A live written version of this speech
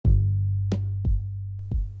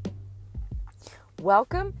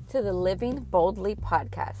Welcome to the Living Boldly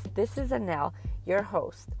podcast. This is Anel, your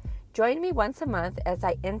host. Join me once a month as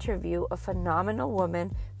I interview a phenomenal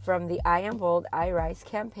woman from the I Am Bold, I Rise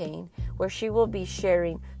campaign, where she will be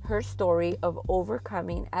sharing her story of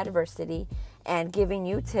overcoming adversity and giving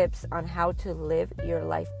you tips on how to live your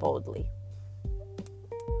life boldly.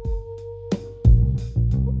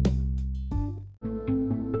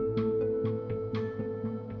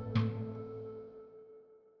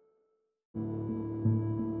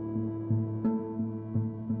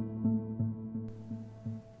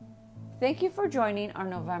 Thank you for joining our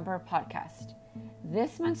November podcast.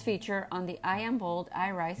 This month's feature on the I Am Bold,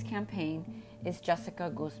 I Rise campaign is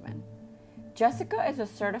Jessica Guzman. Jessica is a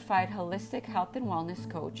certified holistic health and wellness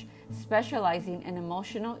coach specializing in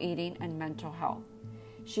emotional eating and mental health.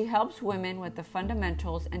 She helps women with the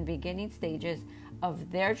fundamentals and beginning stages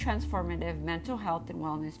of their transformative mental health and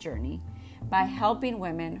wellness journey by helping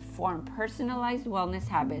women form personalized wellness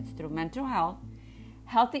habits through mental health,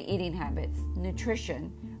 healthy eating habits,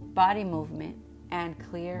 nutrition, body movement, and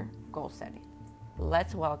clear goal setting.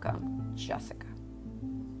 Let's welcome Jessica.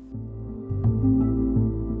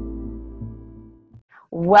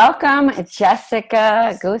 Welcome,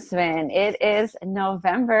 Jessica Guzman. It is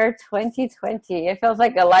November 2020. It feels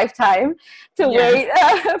like a lifetime to wait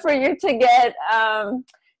for you to get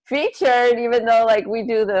featured, even though we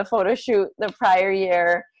do the photo shoot the prior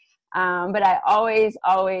year. But I always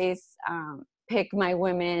pick my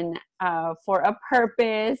women for a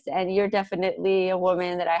purpose, and you're definitely a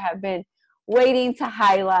woman that I have been waiting to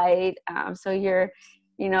highlight. So you're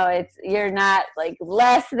not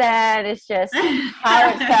less than, it's just how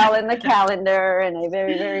it fell in the calendar, and I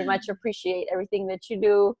very, very much appreciate everything that you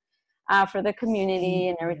do for the community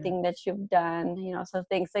and everything that you've done. So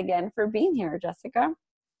thanks again for being here, Jessica.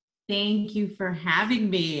 Thank you for having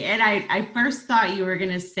me. And I first thought you were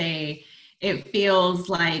going to say it feels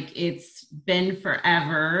like it's been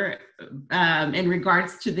forever in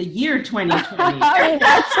regards to the year 2020.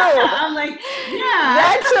 That's true. I'm like,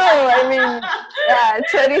 yeah. That's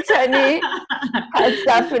true. 2020 has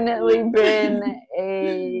definitely been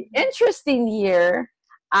an interesting year.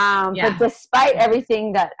 But despite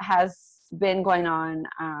everything that has been going on,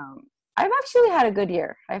 I've actually had a good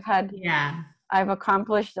year. I've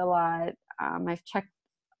accomplished a lot. I've checked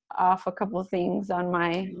off a couple of things on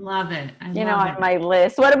my on my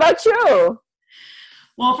list. What about you?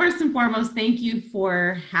 Well, first and foremost, thank you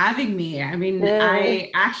for having me. I mean,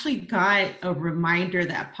 I actually got a reminder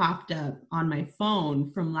that popped up on my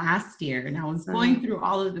phone from last year, and I was going through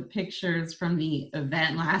all of the pictures from the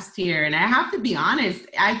event last year, and I have to be honest,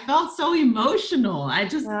 I felt so emotional. I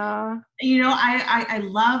just, I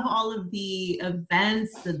love all of the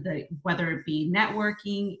events, whether it be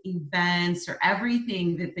networking events or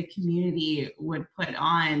everything that the community would put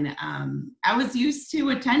on. I was used to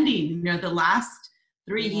attending, the last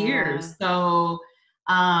 3 years. So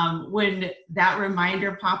when that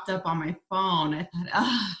reminder popped up on my phone, I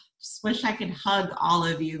thought, just wish I could hug all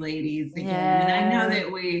of you ladies again. And I know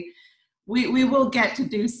that we will get to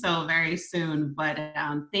do so very soon, but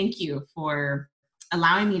thank you for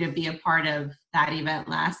allowing me to be a part of that event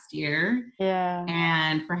last year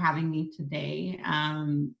and for having me today.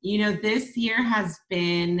 This year has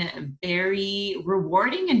been very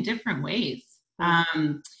rewarding in different ways.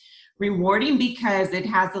 Rewarding because it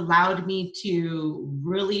has allowed me to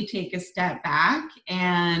really take a step back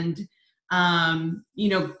and,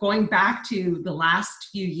 going back to the last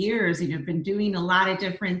few years, been doing a lot of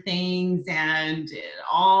different things and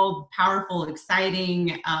all powerful,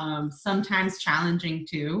 exciting, sometimes challenging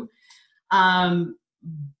too.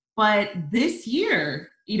 But this year,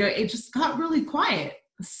 it just got really quiet.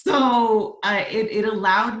 So it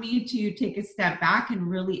allowed me to take a step back and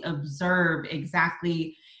really observe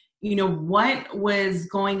exactly what was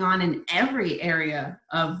going on in every area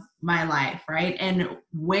of my life, right? And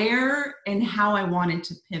where and how I wanted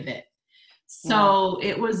to pivot. So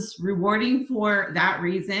it was rewarding for that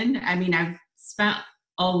reason. I mean, I've spent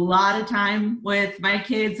a lot of time with my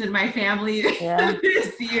kids and my family this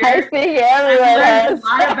year. I think everyone has. A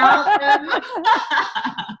lot about them,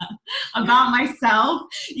 about myself.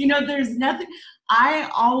 There's nothing, I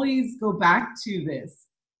always go back to this.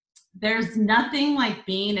 There's nothing like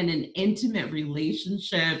being in an intimate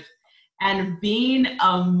relationship and being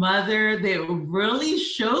a mother that really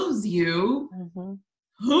shows you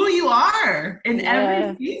who you are in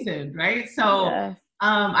every season, right? So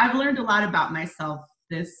I've learned a lot about myself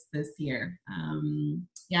this year.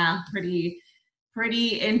 Pretty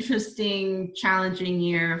interesting, challenging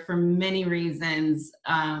year for many reasons.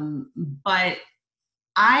 But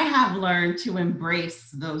I have learned to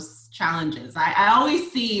embrace those challenges. I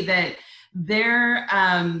always see that there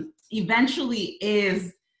eventually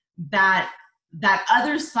is that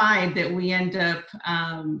other side that we end up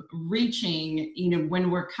reaching,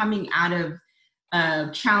 when we're coming out of a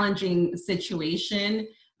challenging situation,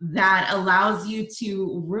 that allows you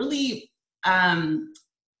to really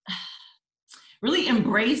really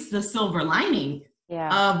embrace the silver lining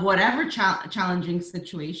of whatever challenging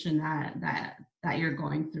situation that you're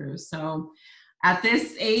going through. So at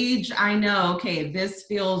this age, I know, okay, this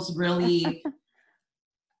feels really,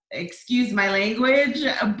 excuse my language,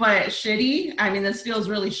 but shitty. I mean, this feels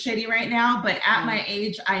really shitty right now, but at my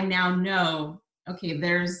age, I now know, okay,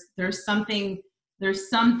 there's something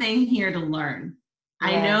here to learn. Yeah.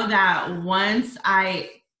 I know that once I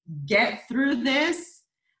get through this,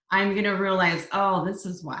 I'm going to realize, oh, this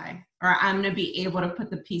is why, or I'm going to be able to put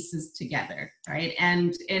the pieces together, right?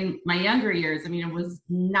 And in my younger years, I mean, it was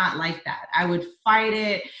not like that. I would fight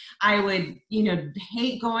it. I would,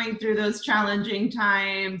 hate going through those challenging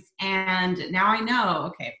times. And now I know,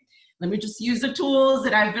 okay, let me just use the tools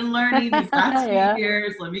that I've been learning these last few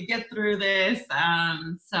years. Let me get through this.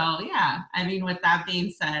 So yeah, I mean, with that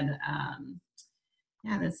being said,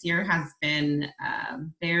 this year has been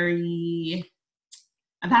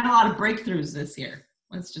I've had a lot of breakthroughs this year.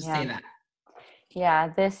 Let's just say that. Yeah,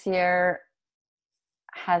 this year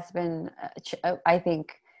has been, I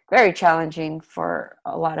think, very challenging for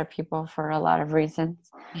a lot of people for a lot of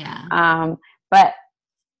reasons. Yeah. But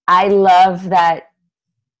I love that,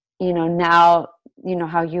 now,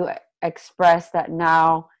 how you express that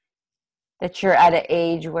now that you're at an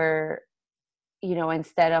age where,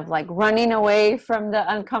 instead of like running away from the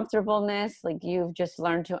uncomfortableness, like you've just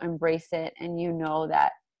learned to embrace it, and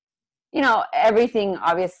that, everything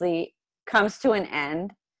obviously comes to an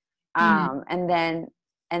end. And then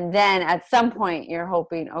at some point you're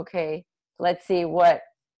hoping, okay, let's see what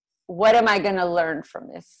am I going to learn from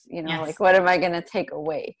this? Like, what am I going to take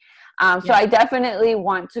away? So I definitely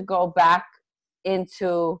want to go back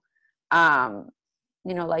into,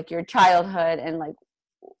 like your childhood, and like,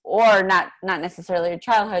 or not necessarily your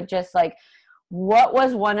childhood, just like, what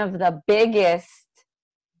was one of the biggest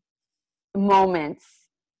moments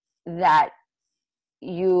that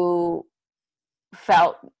you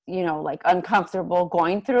felt, like uncomfortable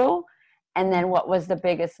going through? And then what was the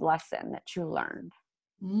biggest lesson that you learned?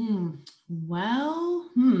 Well,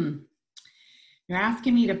 you're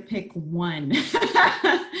asking me to pick one.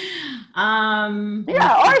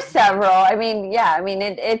 Or several. I mean,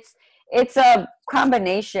 it's a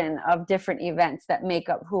combination of different events that make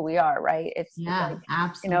up who we are, right? It's like,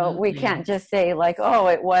 absolutely. We can't just say like, oh,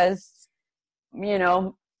 it was,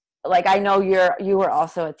 like, I know you were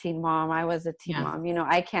also a teen mom. I was a teen mom.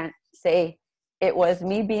 I can't say it was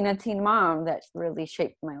me being a teen mom that really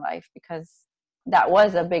shaped my life, because that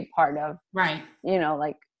was a big part of, right.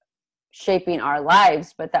 Like shaping our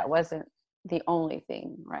lives, but that wasn't the only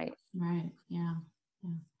thing, right? Right. Yeah.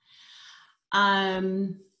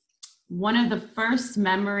 One of the first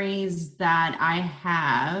memories that I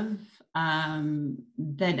have,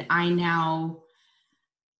 that I now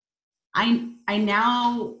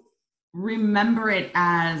remember it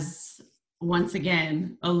as, once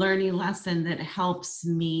again, a learning lesson that helps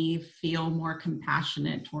me feel more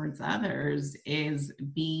compassionate towards others, is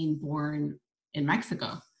being born in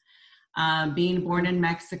Mexico. Being born in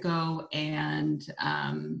Mexico, and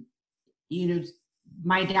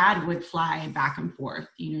my dad would fly back and forth,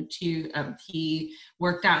 he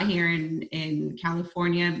worked out here in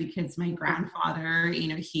California, because my grandfather,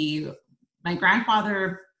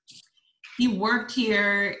 he worked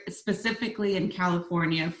here specifically in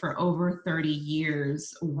California for over 30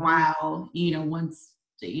 years, while, once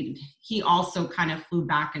he also kind of flew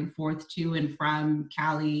back and forth to and from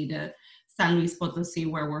Cali to San Luis Potosí,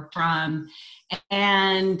 where we're from.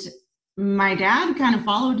 And my dad kind of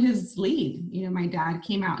followed his lead. My dad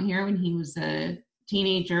came out here when he was a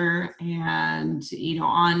teenager, and,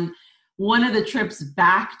 on one of the trips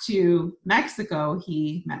back to Mexico,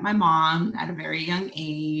 he met my mom at a very young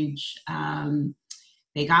age.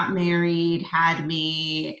 They got married, had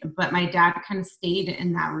me, but my dad kind of stayed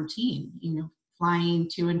in that routine, flying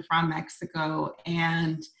to and from Mexico.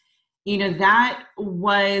 And, that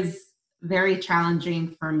was very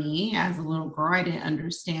challenging for me as a little girl. I didn't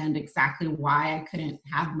understand exactly why I couldn't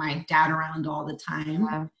have my dad around all the time.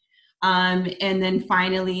 Wow. And then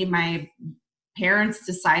finally my parents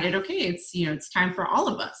decided, okay, it's time for all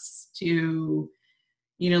of us to,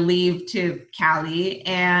 leave to Cali.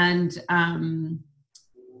 And,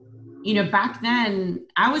 back then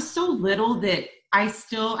I was so little that I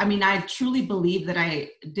truly believe that I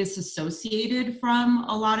disassociated from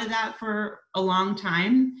a lot of that for a long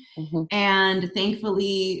time. Mm-hmm. And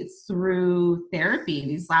thankfully, through therapy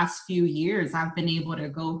these last few years, I've been able to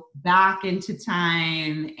go back into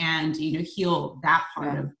time and, heal that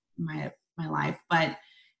part of my life. But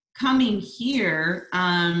coming here,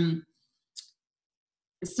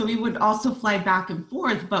 so we would also fly back and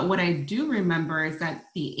forth. But what I do remember is that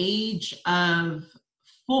the age of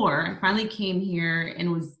 4, I finally came here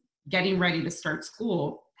and was getting ready to start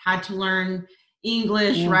school, had to learn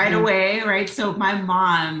English right away, right? So my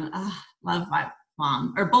mom, love my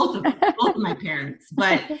mom, or both of my parents,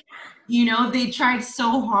 but they tried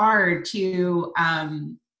so hard to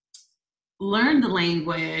learn the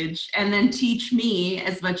language and then teach me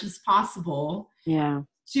as much as possible. Yeah.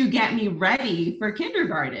 To get me ready for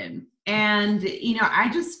kindergarten. And, I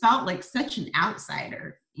just felt like such an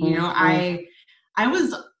outsider. I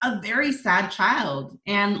was a very sad child.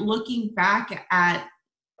 And looking back at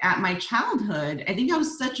my childhood, I think I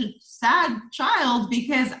was such a sad child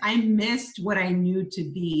because I missed what I knew to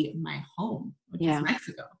be my home, which is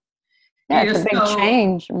Mexico. Yeah, it's a big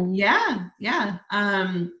change. Mm-hmm. Yeah.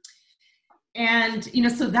 And,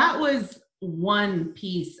 so that was one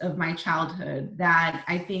piece of my childhood that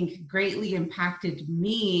I think greatly impacted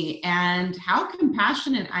me, and how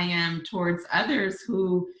compassionate I am towards others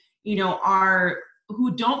who,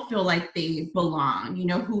 who don't feel like they belong,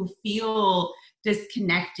 who feel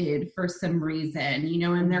disconnected for some reason,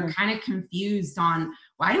 and they're kind of confused on,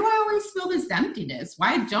 why do I always feel this emptiness?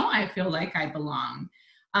 Why don't I feel like I belong?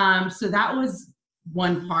 So that was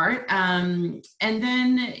one part. And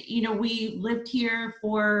then, we lived here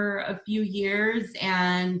for a few years,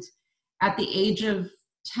 and at the age of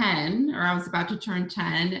 10, or I was about to turn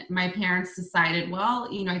 10, my parents decided, well,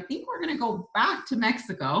 I think we're going to go back to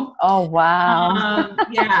Mexico. Oh, wow.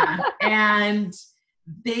 Yeah. And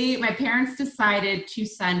my parents decided to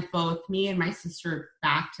send both me and my sister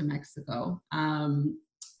back to Mexico.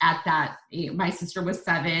 At that, my sister was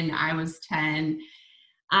 7, I was 10.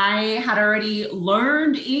 I had already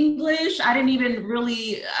learned English. I didn't even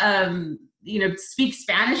really, speak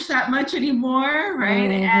Spanish that much anymore, right?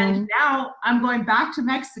 Mm-hmm. And now I'm going back to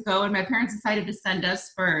Mexico, and my parents decided to send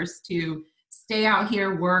us first to stay out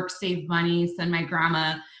here, work, save money, send my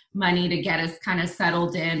grandma money to get us kind of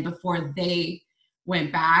settled in before they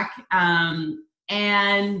went back.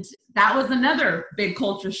 And that was another big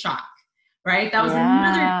culture shock. Right. That was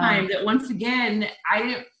another time that, once again, I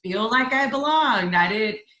didn't feel like I belonged. I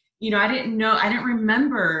didn't know, I didn't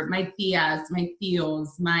remember my tias, my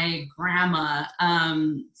tios, my grandma.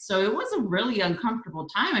 So it was a really uncomfortable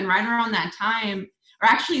time. And right around that time, or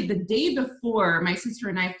actually the day before my sister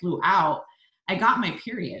and I flew out, I got my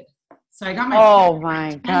period. So I got my oh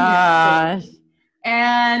my gosh.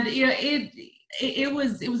 And it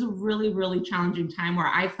was a really, really challenging time where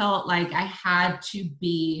I felt like I had to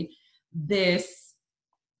be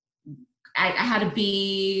I had to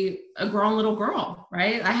be a grown little girl,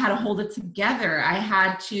 right? I had to hold it together. I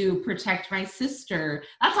had to protect my sister.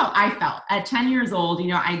 That's how I felt at 10 years old.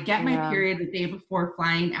 I get my period the day before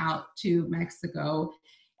flying out to Mexico.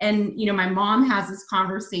 And, my mom has this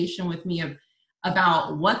conversation with me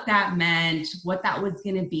about what that meant, what that was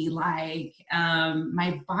going to be like.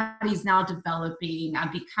 My body's now developing.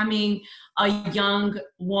 I'm becoming a young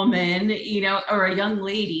woman, or a young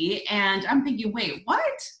lady. And I'm thinking, wait, what?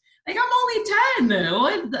 Like, I'm only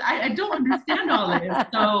 10. I don't understand all this.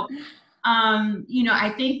 So,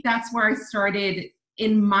 I think that's where I started,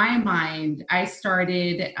 in my mind, I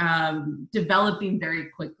started developing very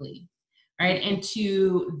quickly, right,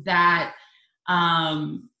 into that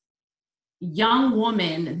young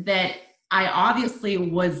woman that I obviously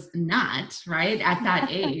was not, right, at that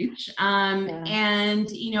age. And,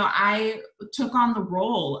 I took on the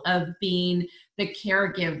role of being the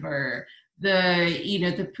caregiver,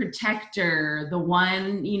 the protector, the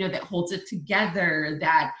one, that holds it together,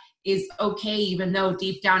 that is okay, even though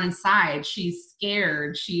deep down inside she's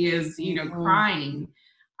scared, she is, crying.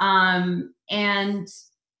 And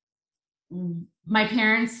my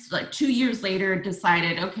parents, like 2 years later,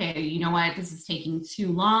 decided, okay, you know what, this is taking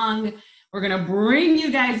too long. We're going to bring you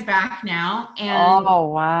guys back now. And oh,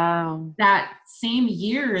 wow. That same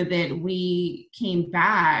year that we came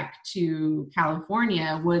back to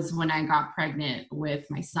California was when I got pregnant with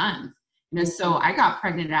my son. So I got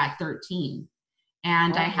pregnant at 13,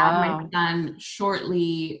 and I had my son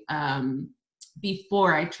shortly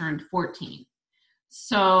before I turned 14.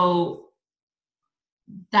 So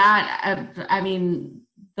that,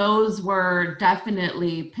 those were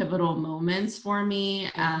definitely pivotal moments for me.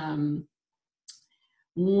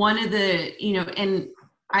 One of the, and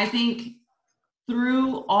I think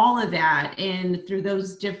through all of that and through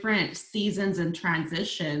those different seasons and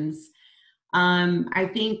transitions, I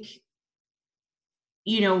think,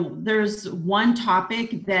 there's one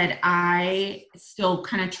topic that I still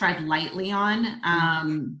kind of tread lightly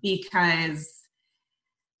on, because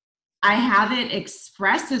I haven't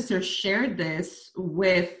expressed this or shared this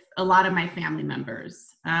with a lot of my family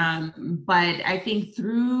members. But I think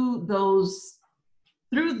through those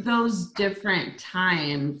different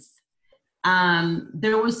times,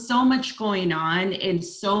 there was so much going on, and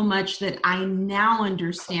so much that I now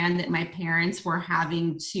understand that my parents were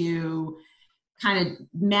having to kind of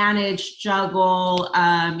manage, juggle.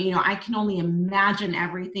 I can only imagine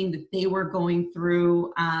everything that they were going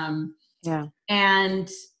through. And,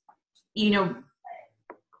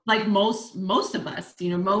 like most of us,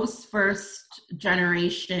 most first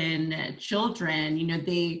generation children,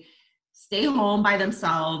 they stay home by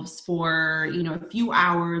themselves for, a few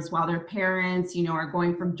hours while their parents, are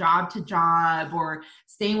going from job to job, or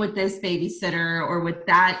staying with this babysitter or with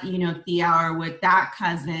that, Thea, or with that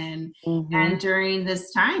cousin. Mm-hmm. And during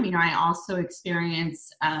this time, I also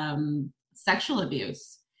experienced sexual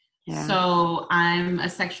abuse. Yeah. So I'm a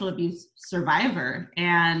sexual abuse survivor,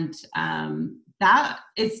 and that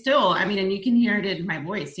is still, and you can hear it in my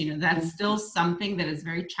voice, that's still something that is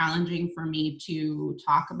very challenging for me to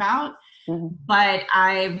talk about. Mm-hmm. But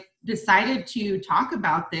I've decided to talk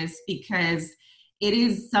about this because it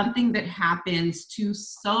is something that happens to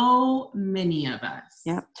so many of us.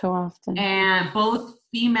 Yeah, too often. And both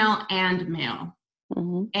female and male.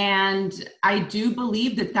 Mm-hmm. And I do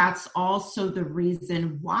believe that that's also the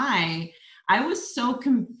reason why I was so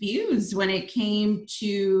confused when it came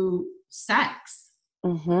to sex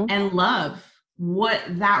and love, what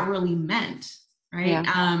that really meant, right?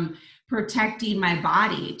 Yeah. Protecting my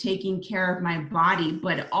body, taking care of my body,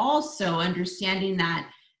 but also understanding that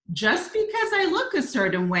just because I look a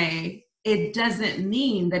certain way, it doesn't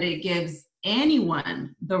mean that it gives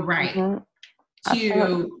anyone the right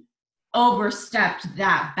to overstep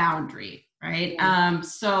that boundary, right?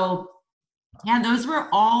 So those were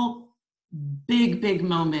all big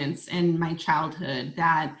moments in my childhood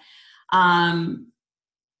that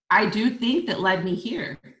I do think that led me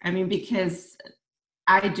here. Because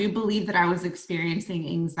I do believe that I was experiencing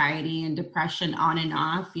anxiety and depression on and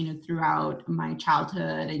off, throughout my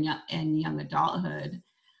childhood and young adulthood.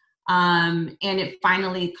 And it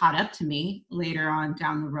finally caught up to me later on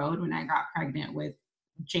down the road when I got pregnant with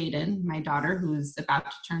Jaden, my daughter, who's about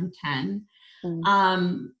to turn 10.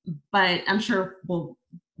 But I'm sure we'll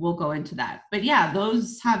go into that. But yeah,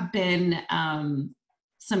 those have been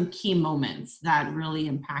some key moments that really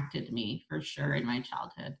impacted me for sure in my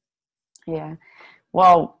childhood. Yeah.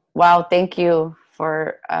 Well, wow. Thank you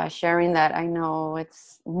for sharing that. I know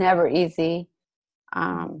it's never easy,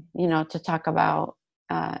 to talk about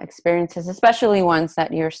experiences, especially ones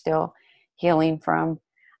that you're still healing from,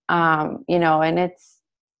 and it's,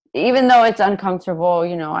 even though it's uncomfortable,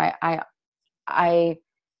 I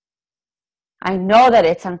know that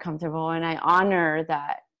it's uncomfortable, and I honor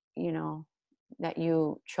that, that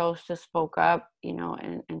you chose to spoke up,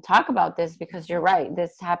 and talk about this, because you're right.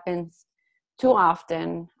 This happens too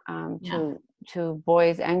often to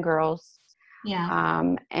boys and girls.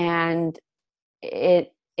 Yeah. And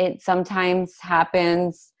it sometimes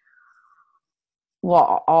happens,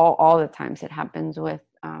 well, all the times it happens with,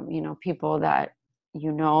 people that,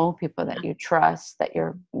 people that you trust, that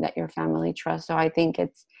your family trusts. So I think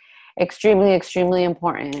it's extremely, extremely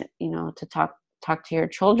important, to talk to your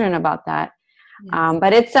children about that. Yes.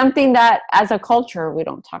 But it's something that as a culture, we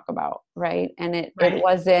don't talk about. Right. And it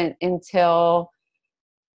wasn't until,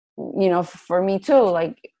 for me too,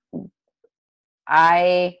 like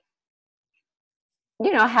I,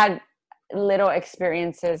 had little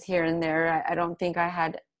experiences here and there. I don't think I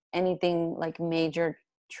had anything like major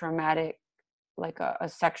traumatic, like a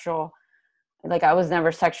sexual, like I was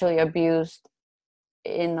never sexually abused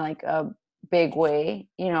in like a big way.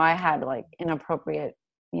 I had like inappropriate,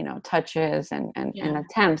 touches and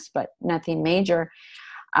attempts, but nothing major.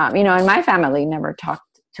 And my family never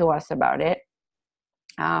talked to us about it.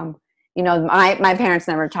 My parents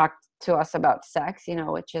never talked to us about sex,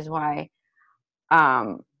 which is why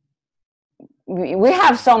we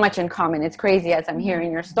have so much in common. It's crazy as I'm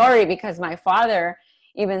hearing your story, because my father,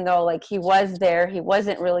 even though like he was there, he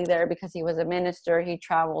wasn't really there because he was a minister. He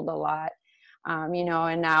traveled a lot,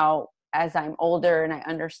 and now as I'm older and I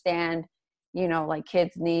understand, like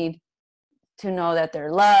kids need to know that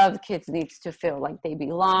they're loved. Kids needs to feel like they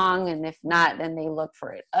belong. And if not, then they look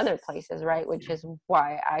for it other places, right? Which is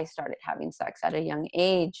why I started having sex at a young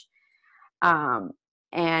age.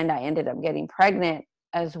 And I ended up getting pregnant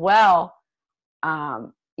as well.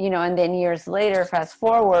 And then years later, fast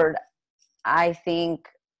forward, I think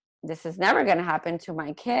this is never going to happen to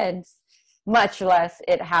my kids, much less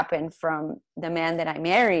it happened from the man that I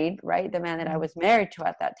married, right? The man that I was married to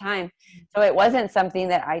at that time. So it wasn't something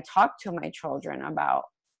that I talked to my children about.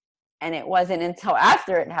 And it wasn't until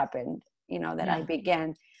after it happened, that I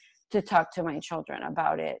began to talk to my children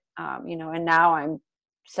about it. And now I'm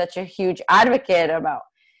such a huge advocate about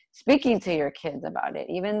speaking to your kids about it,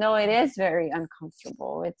 even though it is very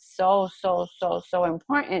uncomfortable. It's so, so, so, so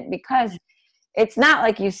important, because it's not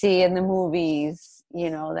like you see in the movies,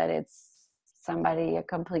 that it's somebody, a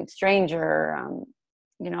complete stranger.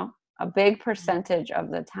 A big percentage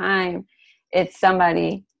of the time, it's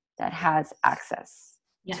somebody that has access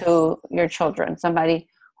to your children, somebody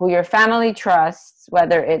who your family trusts,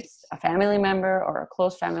 whether it's a family member or a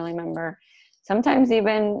close family member, sometimes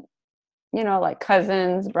even, like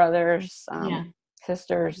cousins, brothers,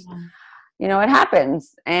 sisters, it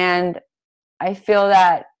happens. And I feel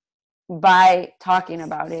that by talking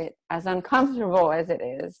about it, as uncomfortable as it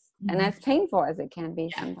is, and as painful as it can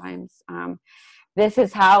be sometimes, this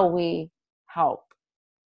is how we help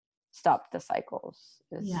stop the cycles.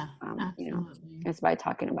 It's by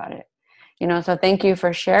talking about it. So thank you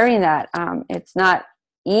for sharing that. It's not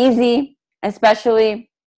easy, especially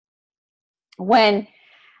when,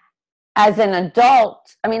 as an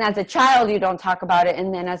adult, as a child, you don't talk about it.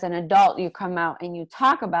 And then as an adult, you come out and you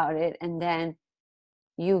talk about it. And then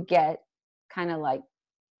you get kind of like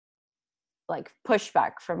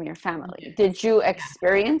pushback from your family. Did you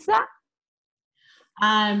experience that?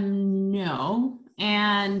 No.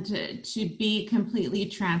 And to be completely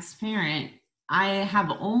transparent, I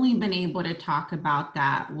have only been able to talk about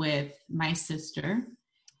that with my sister.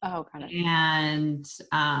 Oh, kind of. And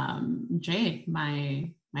Jay,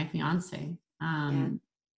 my fiance. But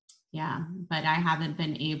I haven't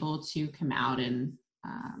been able to come out and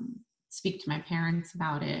speak to my parents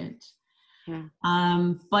about it.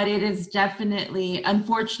 But it is definitely,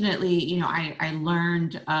 unfortunately, I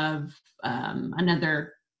learned of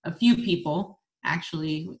a few people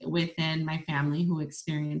actually within my family who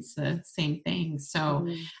experienced the same thing. So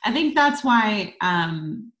I think that's why,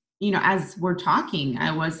 as we're talking,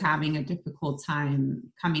 I was having a difficult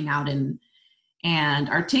time coming out and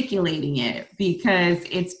articulating it, because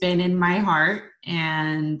it's been in my heart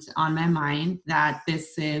and on my mind that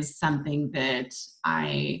this is something that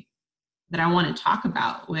I want to talk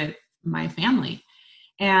about with my family.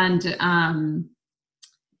 And,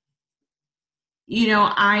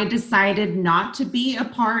 I decided not to be a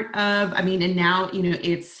part of, and now,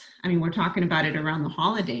 we're talking about it around the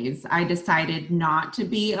holidays. I decided not to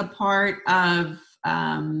be a part of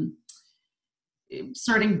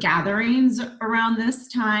certain gatherings around this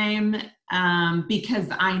time, because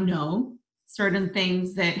I know certain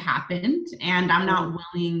things that happened, and I'm not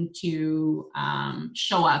willing to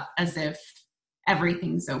show up as if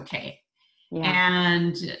everything's okay.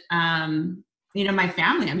 And my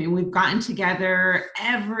family, we've gotten together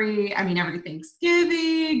every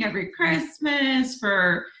Thanksgiving, every Christmas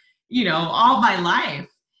for all my life.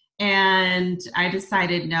 And I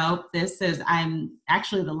decided, nope, I'm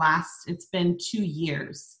actually it's been 2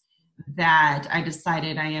 years that I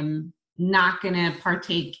decided I am not going to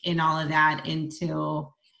partake in all of that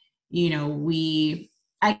until,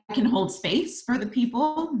 I can hold space for the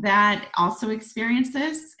people that also experience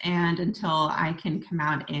this, and until I can come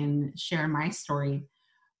out and share my story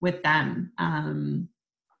with them.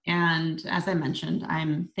 And as I mentioned,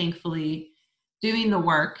 I'm thankfully doing the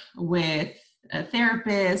work with a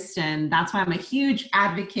therapist, and that's why I'm a huge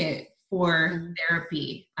advocate for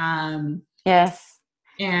therapy. Yes.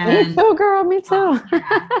 And me too, girl. Me too.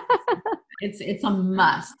 It's a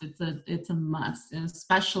must. It's a must, and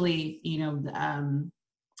especially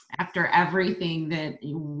after everything that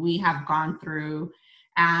we have gone through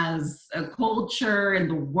as a culture in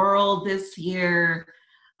the world this year.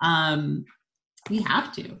 We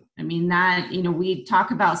have to. We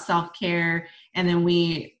talk about self-care, and then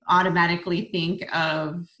we automatically think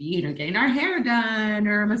of, getting our hair done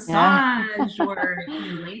or a massage or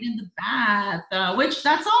laying in the bath, which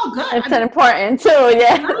that's all good. It's important too.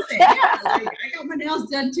 Yeah. I love it. I got my nails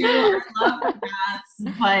done too. I love the baths,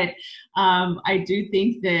 but I do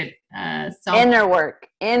think that inner work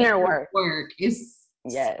is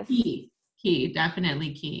key,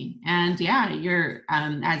 definitely key. And you're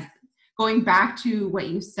as going back to what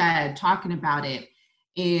you said, talking about it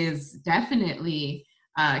is definitely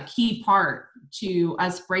a key part to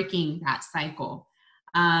us breaking that cycle.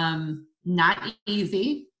 Not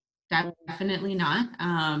easy, definitely not.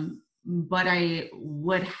 But I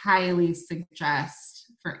would highly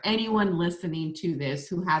suggest for anyone listening to this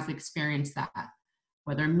who has experienced that,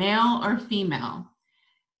 whether male or female,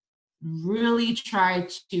 really try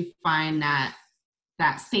to find that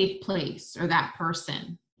safe place or that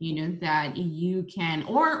person, that you can,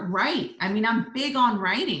 or write. I mean, I'm big on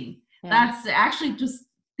writing. Yeah. That's actually, just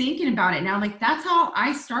thinking about it now, like that's how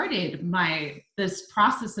I started this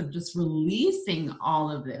process of just releasing all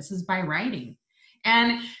of this, is by writing.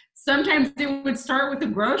 And sometimes it would start with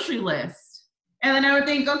a grocery list. And then I would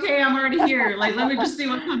think, okay, I'm already here. Like, let me just see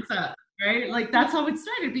what comes up. Right? Like that's how it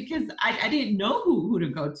started, because I didn't know who to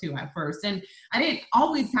go to at first. And I didn't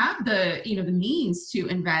always have the means to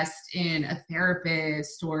invest in a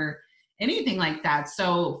therapist or anything like that.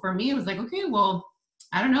 So for me, it was like, okay, well,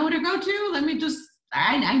 I don't know who to go to. Let me just,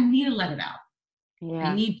 I need to let it out. Yeah.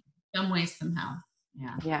 I need some way, somehow.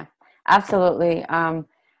 Yeah. Yeah, absolutely. I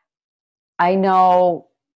know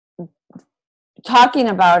talking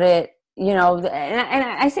about it, and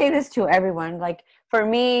I say this to everyone, like for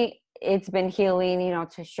me, it's been healing,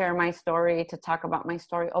 to share my story, to talk about my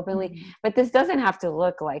story openly, mm-hmm. but this doesn't have to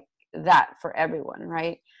look like that for everyone.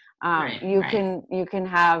 Right. You can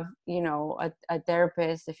have, a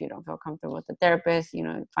therapist. If you don't feel comfortable with a therapist,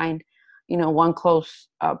 find, one close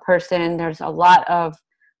person. There's a lot of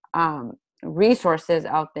resources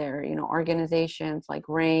out there, organizations like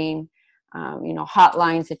RAIN,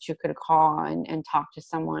 hotlines that you could call and talk to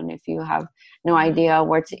someone if you have no idea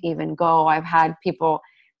where to even go. I've had people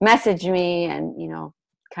message me and,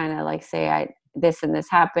 kind of like say, this and this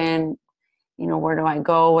happened, where do I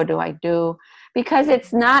go? What do I do? Because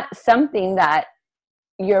it's not something that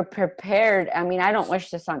you're prepared. I mean, I don't wish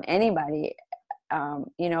this on anybody,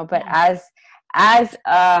 but as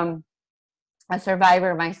a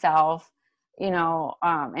survivor myself,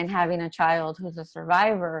 and having a child who's a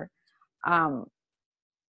survivor,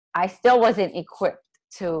 I still wasn't equipped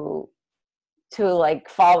to like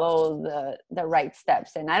follow the right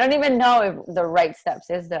steps. And I don't even know if the right steps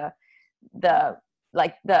is the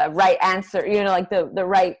right answer, like the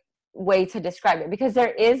right way to describe it, because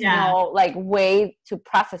there is no like way to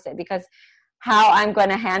process it, because how I'm going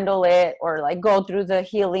to handle it or like go through the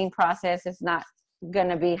healing process is not going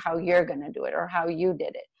to be how you're going to do it or how you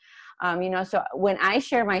did it. So when I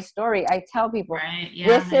share my story, I tell people,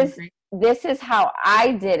 this is how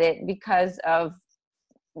I did it, because of,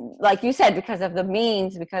 like you said, because of the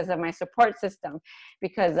means, because of my support system,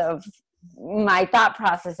 because of my thought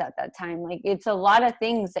process at that time. Like, it's a lot of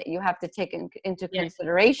things that you have to take into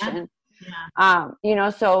consideration.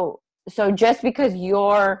 So just because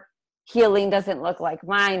your healing doesn't look like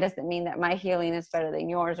mine doesn't mean that my healing is better than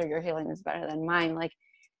yours or your healing is better than mine. Like,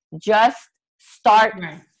 just start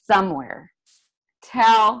somewhere.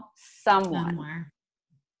 Tell someone.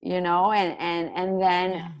 And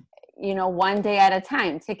then one day at a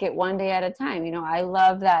time, take it one day at a time. I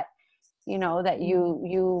love that, that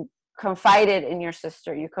you confided in your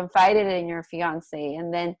sister, you confided in your fiance,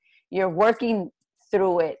 and then you're working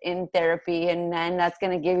through it in therapy. And then that's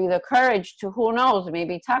going to give you the courage to, who knows,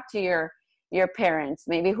 maybe talk to your parents,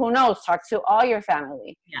 maybe, who knows, talk to all your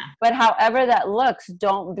family. But however that looks,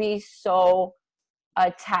 don't be so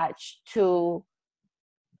attached to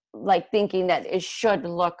like thinking that it should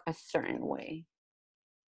look a certain way.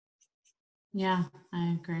 Yeah,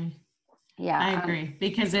 I agree. I agree,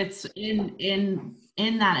 because it's in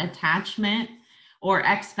that attachment or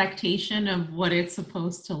expectation of what it's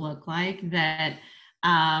supposed to look like that,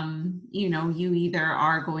 you either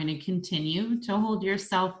are going to continue to hold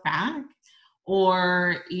yourself back,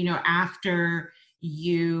 or, after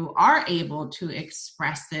you are able to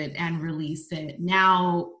express it and release it,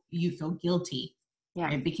 now you feel guilty.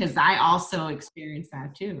 Right? Because I also experienced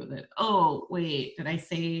that too, that, oh, wait, did I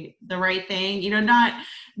say the right thing?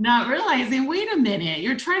 Not realizing, wait a minute,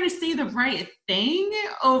 you're trying to say the right thing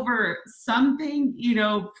over something,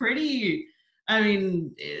 pretty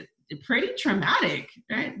traumatic,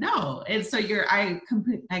 right? No. And so I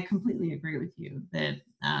completely agree with you that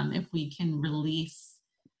if we can release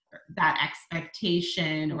that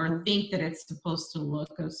expectation or think that it's supposed to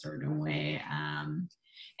look a certain way,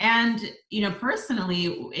 and, personally,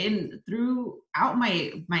 throughout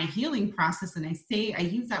my healing process, and I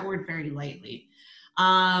use that word very lightly,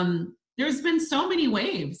 there's been so many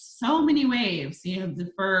waves, it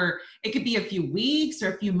could be a few weeks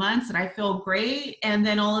or a few months that I feel great. And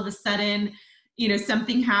then all of a sudden,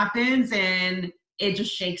 something happens and it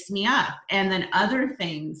just shakes me up. And then other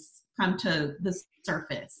things come to the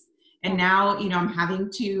surface. And now, I'm having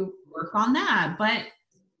to work on that. But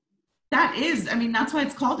that's why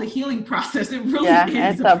it's called a healing process. It really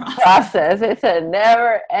is a process. It's a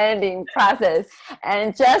never ending process.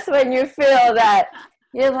 And just when you feel that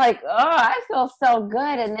you're like, oh, I feel so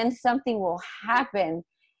good. And then something will happen,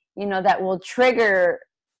 that will trigger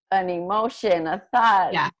an emotion, a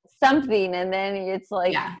thought, Yeah. something. And then it's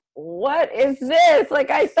like, Yeah. what is this?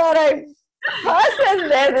 Like, I thought I processed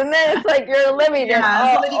this. And then it's like you're living it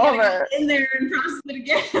all so then you over. Go in there and process it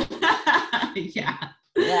again.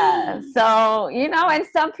 Yeah. So, and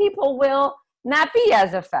some people will not be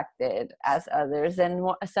as affected as others, and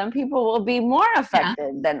some people will be more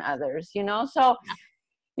affected than others, So,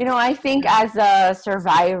 I think as a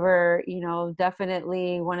survivor,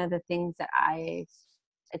 definitely one of the things that I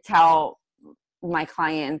tell my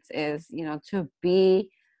clients is, to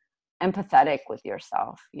be empathetic with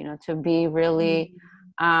yourself, to be really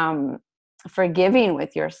forgiving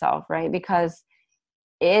with yourself, right? Because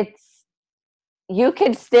you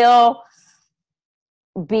could still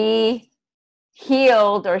be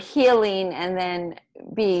healed or healing and then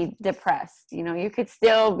be depressed. You could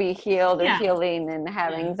still be healed or healing and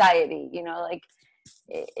have anxiety. Like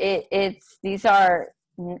it's these are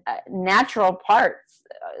natural parts,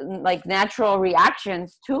 like natural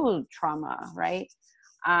reactions to trauma, right?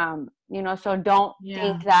 So don't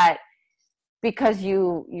think that because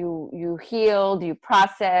you healed, you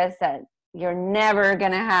processed, that you're never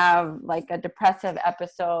going to have like a depressive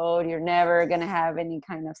episode, you're never going to have any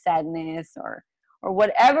kind of sadness or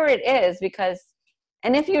whatever it is,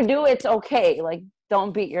 and if you do, it's okay. Like,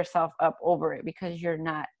 don't beat yourself up over it because you're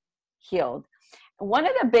not healed. One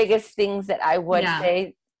of the biggest things that I would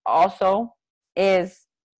say also is,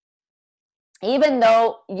 even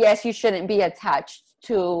though, yes, you shouldn't be attached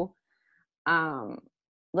to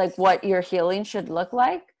like what your healing should look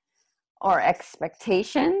like or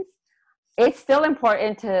expectations, it's still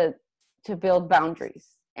important to build boundaries.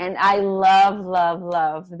 And I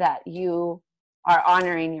love that you are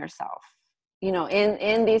honoring yourself,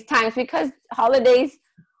 in these times, because holidays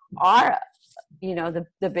are,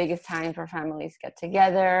 the biggest times where families get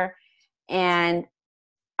together. And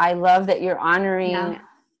I love that you're honoring,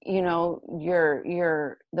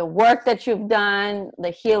 your the work that you've done, the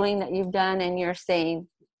healing that you've done, and you're saying,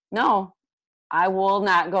 no, I will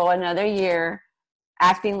not go another year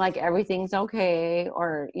acting like everything's okay,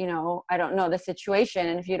 or, I don't know the situation.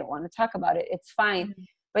 And if you don't want to talk about it, it's fine. Mm-hmm.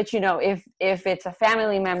 But, if it's a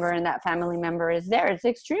family member and that family member is there, it's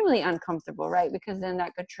extremely uncomfortable, right? Because then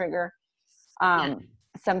that could trigger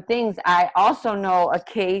some things. I also know a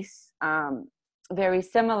case very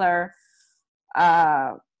similar,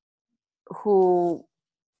 who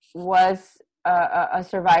was a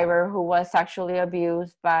survivor who was sexually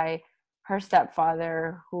abused by her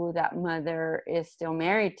stepfather, who that mother is still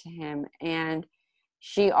married to him. And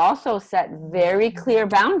she also set very clear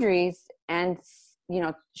boundaries and,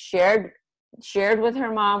 shared with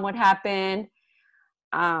her mom what happened.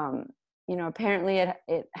 Apparently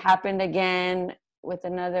it happened again with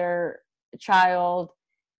another child.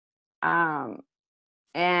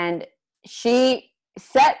 And she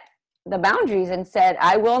set the boundaries and said,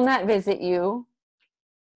 I will not visit you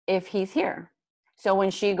if he's here. So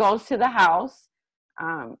when she goes to the house,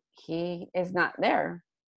 he is not there,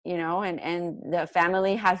 and the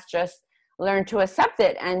family has just learned to accept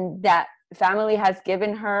it. And that family has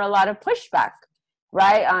given her a lot of pushback,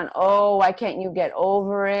 right? On, oh, why can't you get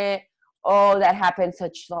over it? Oh, that happened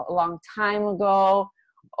such a long time ago.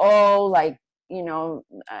 Oh, like,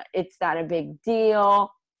 it's not a big deal.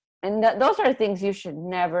 And those are things you should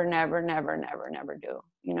never do.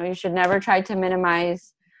 You should never try to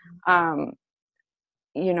minimize,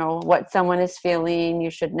 what someone is feeling. You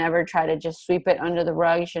should never try to just sweep it under the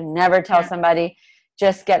rug. You should never tell somebody,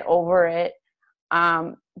 just get over it.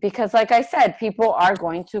 Because like I said, people are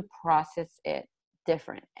going to process it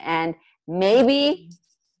different. And maybe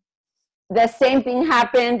the same thing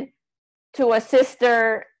happened to a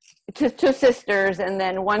sister, to two sisters, and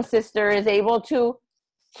then one sister is able to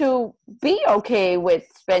be okay with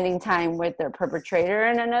spending time with their perpetrator,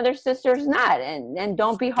 and another sister's not. And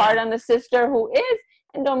don't be hard on the sister who is,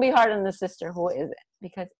 and don't be hard on the sister who isn't,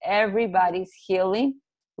 because everybody's healing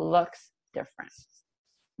looks different.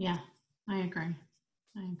 Yeah, I agree.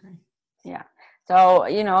 Yeah. So,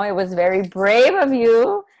 it was very brave of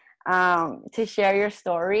you to share your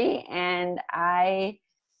story. And I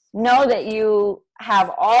know that you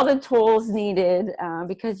have all the tools needed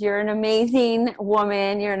because you're an amazing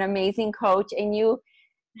woman. You're an amazing coach, and you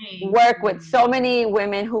work with so many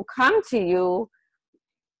women who come to you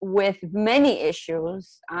with many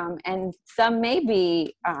issues. And some may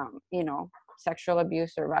be, sexual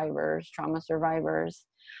abuse survivors, trauma survivors.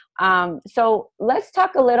 So let's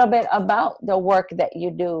talk a little bit about the work that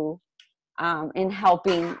you do in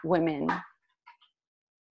helping women.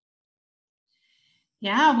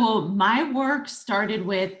 Yeah, well, my work started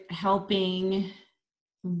with helping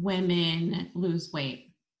women lose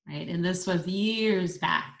weight, right? And this was years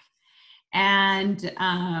back. And,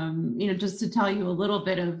 just to tell you a little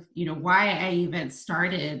bit of, why I even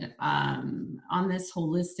started on this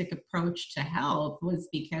holistic approach to health was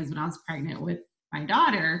because when I was pregnant with my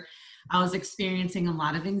daughter, I was experiencing a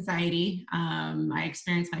lot of anxiety. I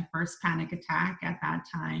experienced my first panic attack at that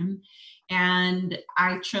time. And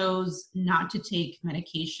I chose not to take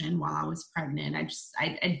medication while I was pregnant.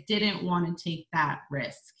 I didn't want to take that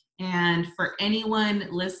risk. And for anyone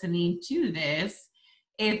listening to this,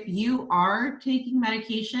 if you are taking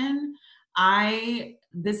medication,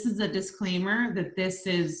 this is a disclaimer that this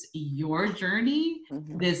is your journey.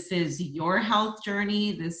 Mm-hmm. This is your health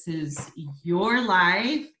journey. This is your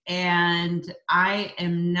life. And I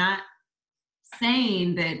am not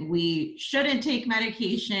saying that we shouldn't take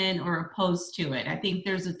medication or opposed to it. I think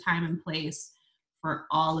there's a time and place for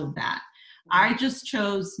all of that. I just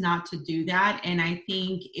chose not to do that. And I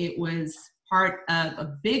think it was a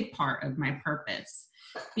big part of my purpose,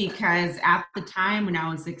 because at the time when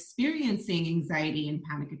I was experiencing anxiety and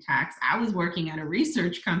panic attacks, I was working at a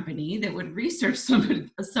research company that would research some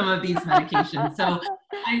of these medications. So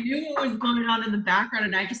I knew what was going on in the background,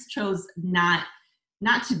 and I just chose not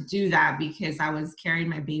to do that because I was carrying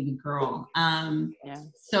my baby girl.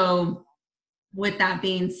 So with that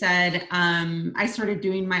being said, I started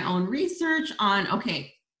doing my own research on,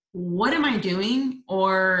 okay, what am I doing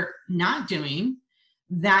or not doing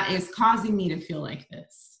that is causing me to feel like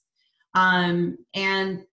this? And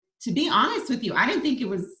to be honest with you, I didn't think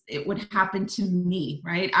it would happen to me,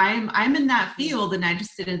 right? I'm in that field, and I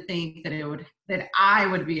just didn't think that I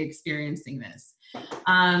would be experiencing this.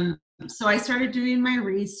 So I started doing my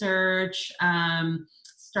research,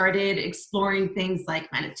 started exploring things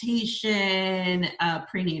like meditation,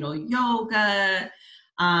 prenatal yoga,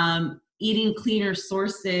 eating cleaner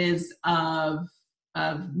sources of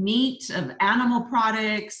meat, of animal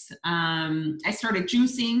products. I started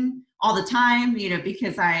juicing all the time,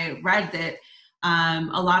 because I read that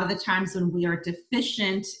a lot of the times when we are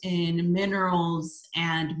deficient in minerals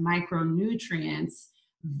and micronutrients,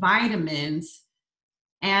 vitamins,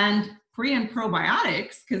 and pre and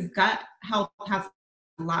probiotics, because gut health has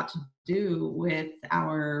a lot to do with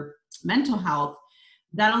our mental health,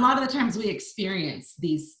 that a lot of the times we experience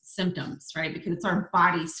these symptoms, right? Because it's our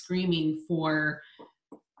body screaming for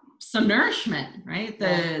some nourishment, right?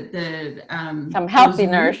 Some healthy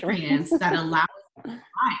nourishment that allow us to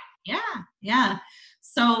thrive. Yeah.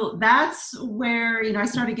 So that's where, I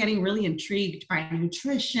started getting really intrigued by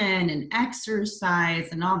nutrition and exercise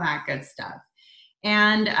and all that good stuff.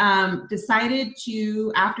 And decided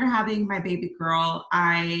to, after having my baby girl,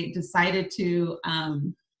 I decided to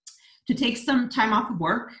take some time off of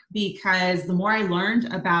work, because the more I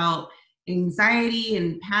learned about anxiety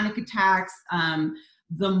and panic attacks,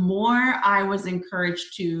 the more I was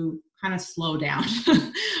encouraged to kind of slow down,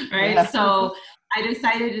 right? Yeah. So I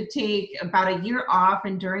decided to take about a year off.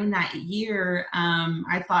 And during that year,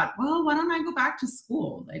 I thought, well, why don't I go back to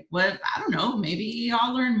school? Like, I don't know, maybe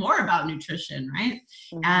I'll learn more about nutrition, right?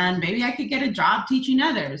 Mm-hmm. And maybe I could get a job teaching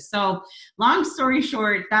others. So long story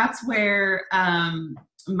short, that's where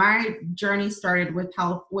my journey started with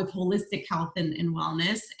holistic health and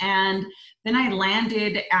wellness. And then I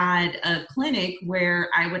landed at a clinic where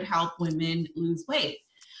I would help women lose weight.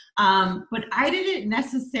 But I didn't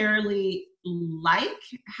necessarily like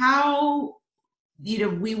how,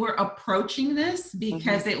 we were approaching this,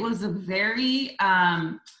 because it was a very,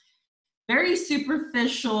 very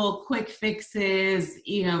superficial, quick fixes,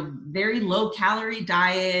 very low calorie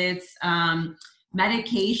diets,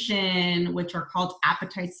 medication, which are called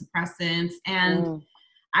appetite suppressants. And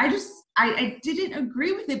I didn't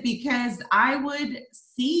agree with it, because I would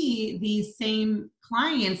see these same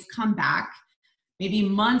clients come back maybe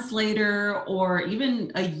months later or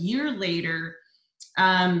even a year later,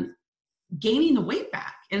 gaining the weight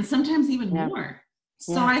back, and sometimes even more.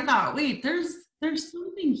 So I thought, wait, there's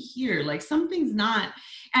something here, like something's not.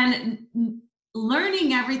 And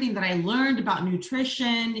learning everything that I learned about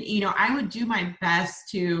nutrition, I would do my best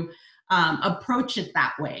to approach it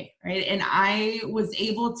that way, right? And I was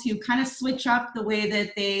able to kind of switch up the way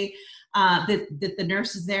that that the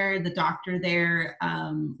nurses there, the doctor there,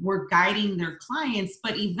 were guiding their clients.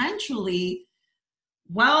 But eventually,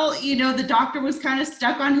 well, the doctor was kind of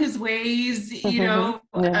stuck on his ways, he was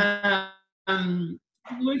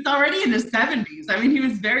already in his 70s. I mean, he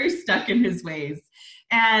was very stuck in his ways.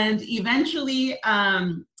 And eventually,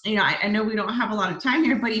 I know we don't have a lot of time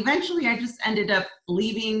here, but eventually I just ended up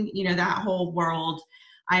leaving, that whole world.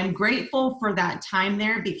 I'm grateful for that time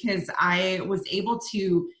there because I was able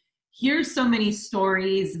to hear so many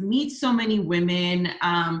stories, meet so many women,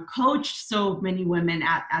 coach so many women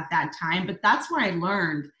at that time. But that's where I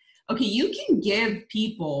learned, okay, you can give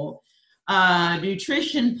people a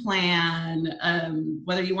nutrition plan,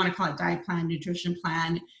 whether you want to call it diet plan, nutrition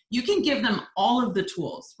plan, you can give them all of the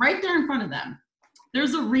tools right there in front of them.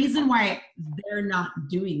 There's a reason why they're not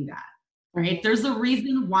doing that, right? There's a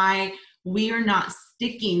reason why we are not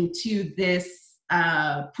sticking to this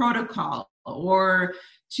protocol or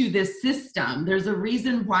to this system. There's a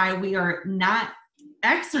reason why we are not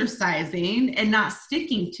exercising and not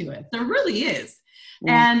sticking to it. There really is.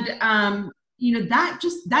 And,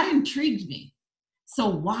 that intrigued me. So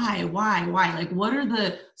why? Like, what are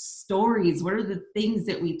the stories? What are the things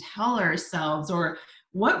that we tell ourselves, or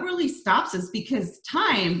what really stops us? Because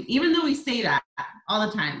time, even though we say that all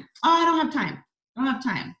the time, oh, I don't have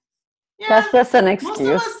time. Yeah, that's just an excuse.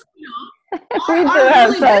 Most of us, are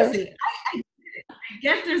really busy. I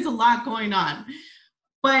get there's a lot going on.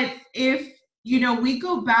 But if, we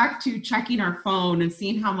go back to checking our phone and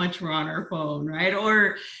seeing how much we're on our phone, right?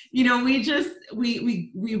 Or,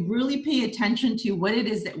 we really pay attention to what it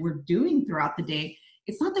is that we're doing throughout the day.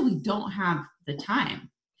 It's not that we don't have the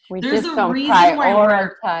time. There's a reason why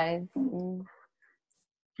we're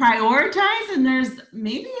prioritize, and there's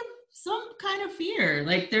maybe some kind of fear.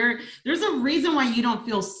 Like there's a reason why you don't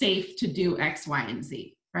feel safe to do X, Y, and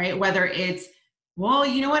Z, right? Whether it's, well,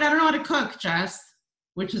 you know what? I don't know how to cook, Jess,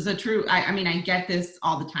 which is I get this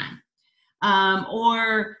all the time.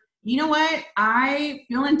 Or, you know what? I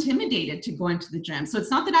feel intimidated to go into the gym. So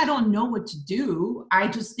it's not that I don't know what to do. I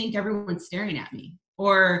just think everyone's staring at me.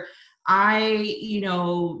 Or I,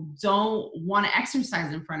 don't want to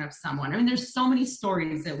exercise in front of someone. I mean, there's so many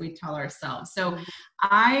stories that we tell ourselves. So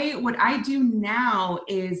what I do now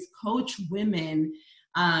is coach women,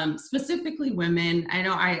 specifically women. I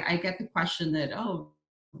know I get the question that, oh,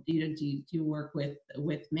 do you work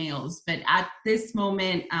with males? But at this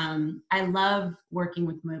moment, I love working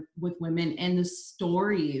with women and the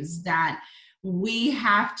stories that we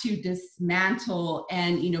have to dismantle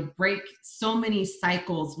and, break so many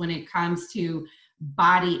cycles when it comes to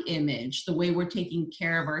body image, the way we're taking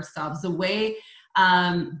care of ourselves, the way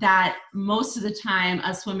that most of the time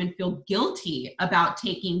us women feel guilty about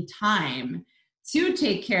taking time to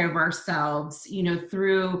take care of ourselves,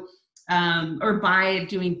 through or by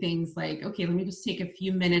doing things like, okay, let me just take a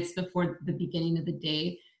few minutes before the beginning of the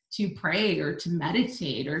day to pray or to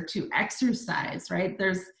meditate or to exercise, right?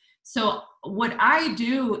 So what I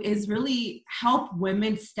do is really help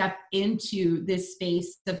women step into this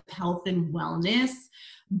space of health and wellness,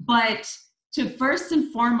 but to first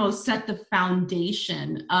and foremost set the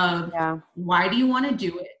foundation of why do you want to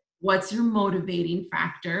do it? What's your motivating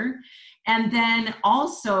factor? And then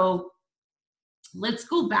also, let's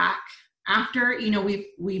go back after,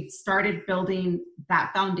 we've started building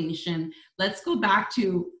that foundation. Let's go back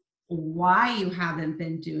to why you haven't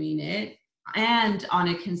been doing it and on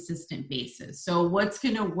a consistent basis. So what's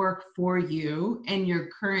going to work for you and your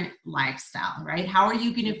current lifestyle, right? How are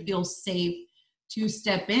you going to feel safe to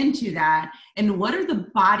step into that? And what are the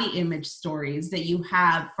body image stories that you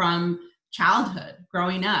have from childhood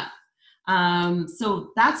growing up?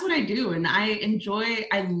 So that's what I do. And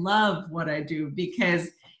I love what I do because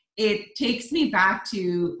it takes me back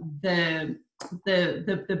to the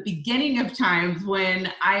beginning of times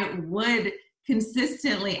when I would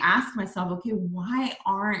consistently ask myself, okay, why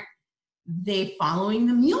aren't they following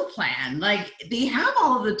the meal plan? Like, they have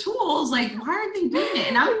all of the tools. Like, why aren't they doing it?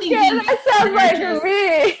 And I'm thinking, that sounds like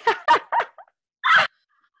me.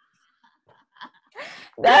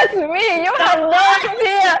 That's me. You have no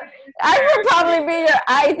idea. I would probably be your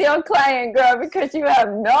ideal client, girl, because you have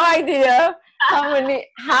no idea how many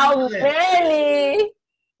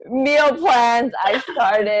meal plans I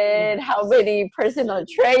started, how many personal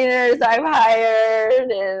trainers I've hired,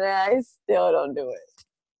 and I still don't do it.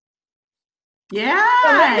 Yeah.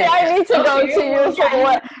 So maybe I need to go to you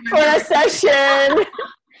for a session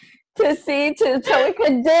so we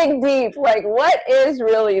could dig deep. Like, what is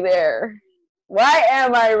really there? Why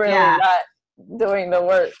am I really not doing the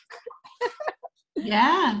work?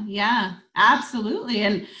 Yeah, absolutely.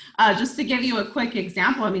 And just to give you a quick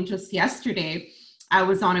example, I mean, just yesterday, I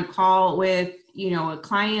was on a call with, a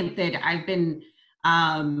client that I've been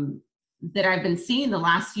seeing the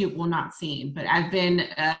last few, well, not seeing, but I've been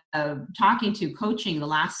talking to, coaching the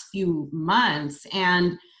last few months.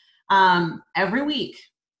 And every week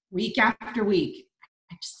after week,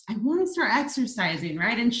 I want to start exercising,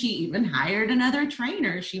 right? And she even hired another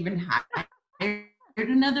trainer. She even hired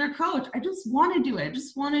another coach. I just want to do it.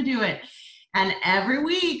 And every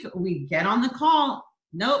week we get on the call.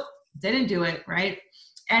 Nope, didn't do it, right?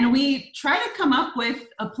 And we try to come up with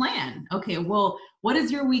a plan. Okay, well, what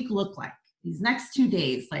does your week look like? These next 2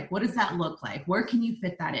 days, like, what does that look like? Where can you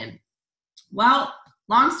fit that in? Well,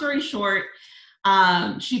 long story short,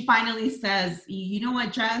 she finally says, you know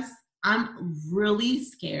what, Jess? I'm really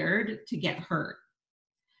scared to get hurt,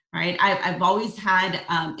 right? I've always had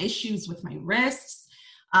issues with my wrists.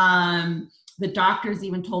 The doctors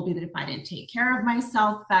even told me that if I didn't take care of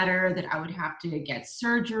myself better, that I would have to get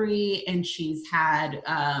surgery. And she's had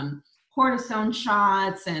cortisone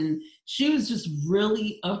shots, and she was just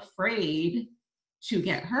really afraid to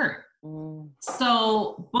get hurt.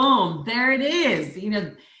 So boom, there it is. You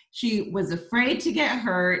know, she was afraid to get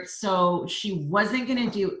hurt, so she wasn't going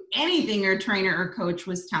to do anything her trainer or coach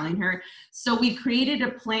was telling her. So we created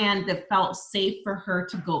a plan that felt safe for her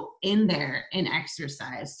to go in there and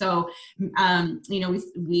exercise. So, you know,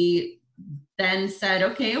 we then said,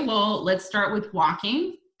 okay, well, let's start with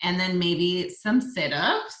walking and then maybe some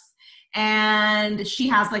sit-ups. And she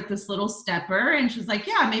has like this little stepper, and she's like,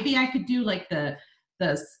 yeah, maybe I could do like the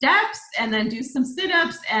steps and then do some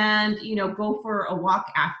sit-ups and, you know, go for a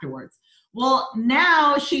walk afterwards. Well,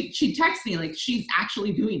 now she texts me like she's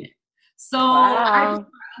actually doing it. So I just,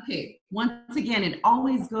 okay, once again, it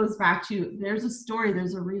always goes back to there's a story,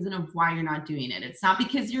 there's a reason of why you're not doing it. It's not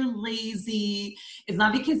because you're lazy. It's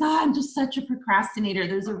not because I'm just such a procrastinator.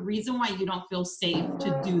 There's a reason why you don't feel safe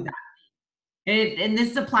to do that. And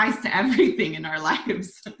this applies to everything in our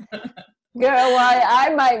lives. Girl, well,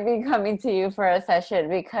 I might be coming to you for a session,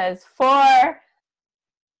 because for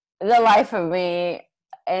the life of me,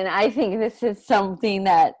 and I think this is something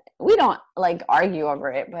that we don't like argue over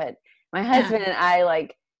it, but my husband and I,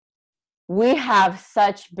 like, we have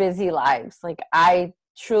such busy lives. Like, I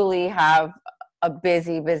truly have a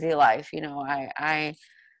busy life. You know, I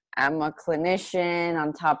am a clinician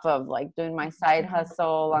on top of like doing my side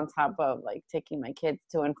hustle, on top of like taking my kids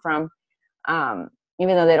to and from,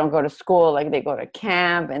 even though they don't go to school, like they go to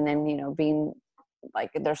camp, and then, you know, being like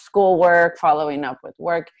their schoolwork, following up with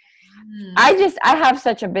work. I have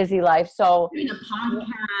such a busy life. So doing a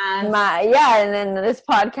podcast. And then this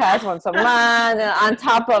podcast once a month, and on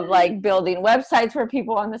top of like building websites for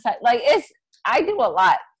people on the side. Like, I do a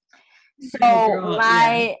lot. So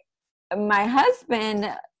my husband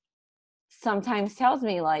sometimes tells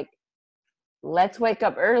me like, let's wake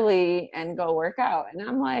up early and go work out. And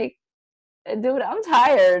I'm like, dude, I'm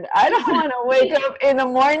tired. I don't want to wake up in the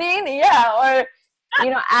morning. Yeah. Or, you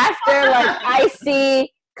know, after like I see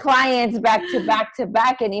clients back to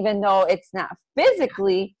back. And even though it's not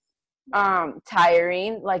physically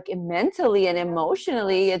tiring, like mentally and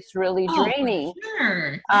emotionally, it's really draining. For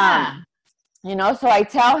sure. Yeah. You know, so I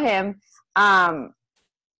tell him,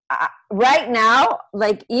 right now,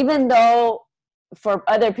 like, even though for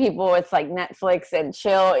other people it's like Netflix and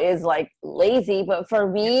chill is like lazy, but for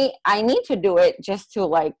me, I need to do it just to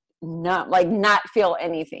like not feel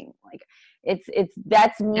anything. Like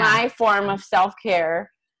that's my form of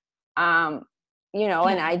self-care. You know,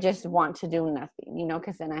 and I just want to do nothing, you know,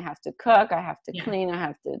 because then I have to cook, I have to clean, I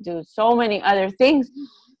have to do so many other things.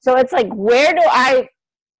 So it's like, where do I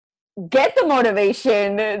get the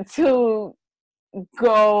motivation to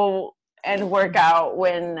go and work out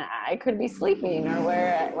when I could be sleeping,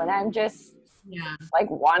 or when I'm just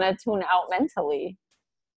like want to tune out mentally?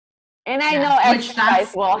 And I know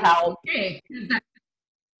exercise will help.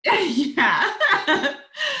 Yeah,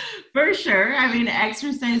 for sure. I mean,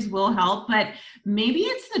 exercise will help, but maybe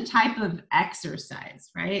it's the type of exercise,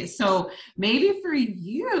 right? So maybe for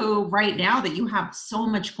you right now that you have so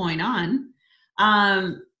much going on,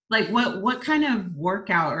 like what kind of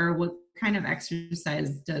workout or what kind of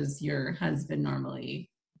exercise does your husband normally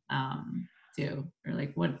do? Or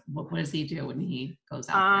like what does he do when he goes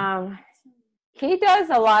out there? He does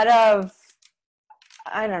a lot of,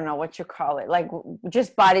 I don't know what you call it, like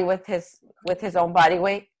just body with his own body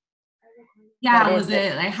weight. Yeah, was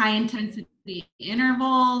it like high intensity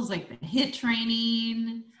intervals, like the HIIT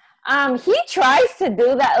training? He tries to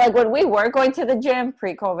do that. Like when we were going to the gym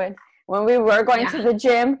pre-COVID, when we were going to the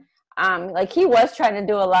gym, like he was trying to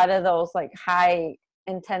do a lot of those like high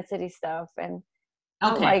intensity stuff. And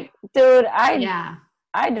I'm like, dude, I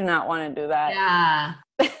do not want to do that. Yeah.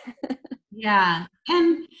 Yeah.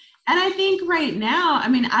 And I think right now, I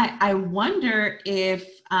mean, I wonder if,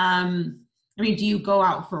 I mean, do you go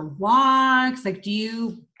out for walks? Like, do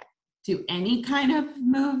you do any kind of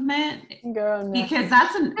movement? Girl, no. Because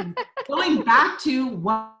that's going back to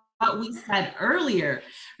what we said earlier.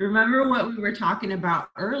 Remember what we were talking about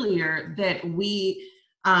earlier, that we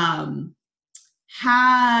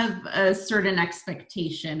have a certain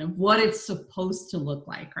expectation of what it's supposed to look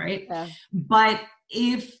like, right? Yeah. But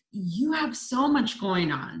if you have so much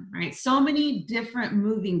going on, right? So many different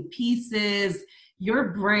moving pieces, your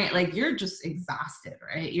brain, like you're just exhausted,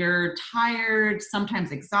 right? You're tired,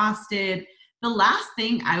 sometimes exhausted. The last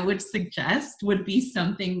thing I would suggest would be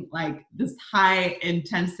something like this high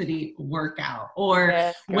intensity workout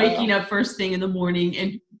or waking up first thing in the morning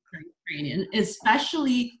and training,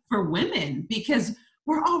 especially for women, because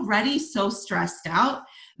we're already so stressed out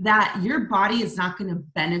that your body is not going to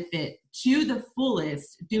benefit to the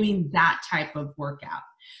fullest doing that type of workout.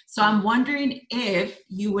 So I'm wondering if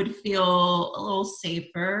you would feel a little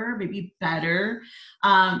safer, maybe better,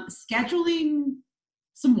 scheduling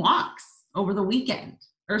some walks over the weekend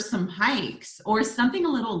or some hikes or something a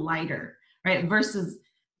little lighter, right? Versus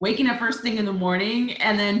waking up first thing in the morning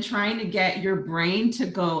and then trying to get your brain to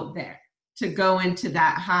go there, to go into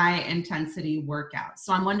that high intensity workout.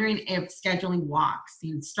 So I'm wondering if scheduling walks,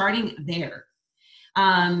 starting there,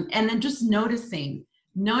 and then just noticing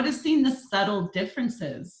the subtle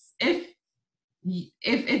differences. If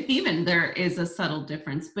even there is a subtle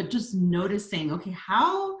difference, but just noticing, okay,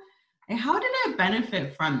 how did I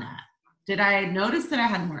benefit from that? Did I notice that I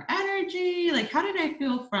had more energy? Like, how did I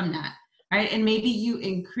feel from that? Right. And maybe you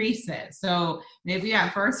increase it. So maybe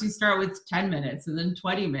at first you start with 10 minutes and then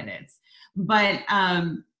 20 minutes. But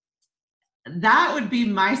that would be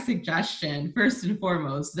my suggestion, first and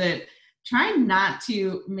foremost, that try not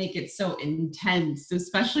to make it so intense,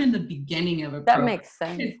 especially in the beginning of a program. That makes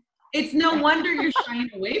sense. It's no wonder you're shying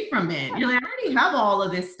away from it. You're like, I already have all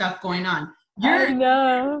of this stuff going on. I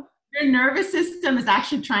know. Your nervous system is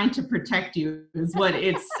actually trying to protect you, is what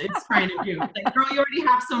it's trying to do. Like, girl, you already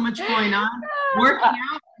have so much going on. Working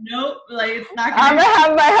out, nope. Like, it's not gonna. I'm gonna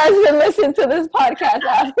have my husband listen to this podcast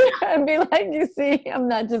after and be like, "You see, I'm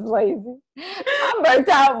not just lazy. I'm burnt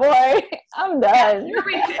out, boy. I'm done."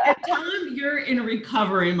 Tell him you're in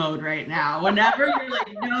recovery mode right now. Whenever you're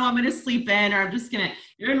like, "No, I'm gonna sleep in," or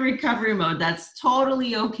you're in recovery mode. That's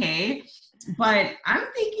totally okay. But I'm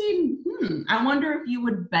thinking, I wonder if you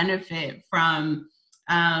would benefit from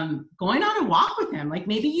going on a walk with him. Like,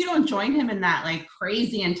 maybe you don't join him in that like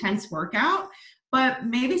crazy intense workout, but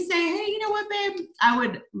maybe say, hey, you know what, babe, I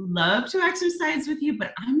would love to exercise with you,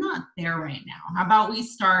 but I'm not there right now. How about we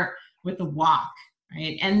start with a walk,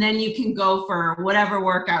 right? And then you can go for whatever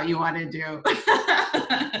workout you want to do.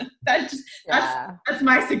 That's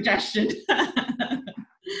my suggestion.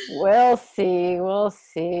 We'll see.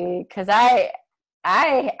 Because I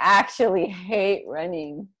actually hate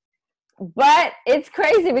running, but it's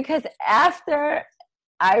crazy because after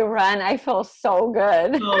I run, I feel so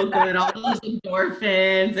good. So good, all those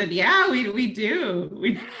endorphins, and yeah, we do.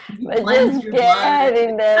 We just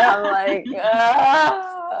getting there, I'm like,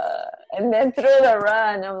 and then through the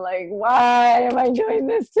run, I'm like, why am I doing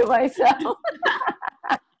this to myself?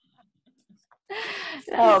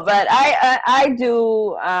 No, but I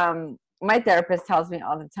do. My therapist tells me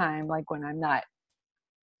all the time, like when I'm not,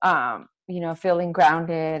 feeling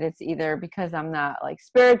grounded, it's either because I'm not like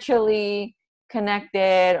spiritually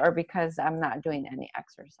connected or because I'm not doing any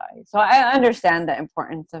exercise. So I understand the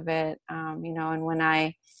importance of it, and when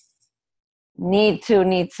I need to,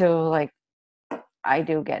 like, I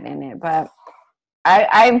do get in it, but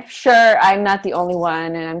I'm sure I'm not the only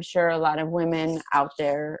one, and I'm sure a lot of women out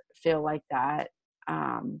there feel like that.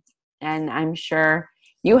 And I'm sure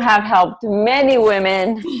you have helped many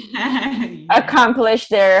women accomplish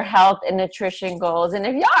their health and nutrition goals. And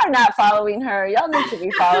if y'all are not following her, y'all need to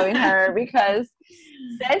be following her, because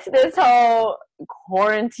since this whole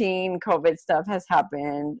quarantine COVID stuff has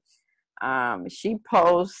happened, she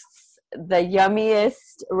posts the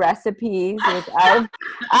yummiest recipes, which I've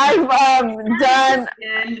done.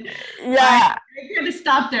 Yeah, I kind of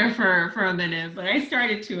stopped there for a minute, but I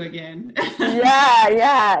started to again.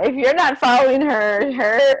 yeah. If you're not following her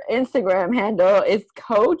Instagram handle is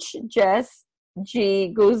Coach Jess G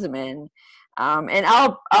Guzman, and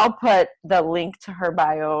I'll put the link to her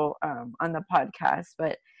bio on the podcast.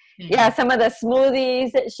 But yeah, some of the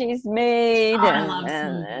smoothies that she's made. I love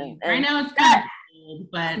smoothies. Right now it's kind of cold,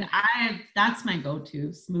 but that's my go-to,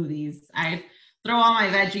 smoothies. I throw all my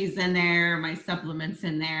veggies in there, my supplements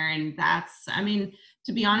in there, and to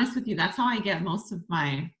be honest with you, that's how I get most of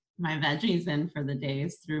my veggies in for the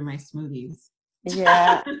days, through my smoothies.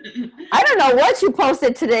 Yeah. I don't know what you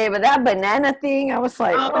posted today, but that banana thing, I was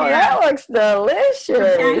like, that looks delicious.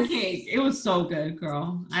 The pancake. It was so good,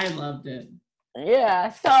 girl. I loved it.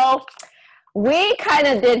 Yeah. So we kind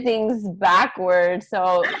of did things backwards.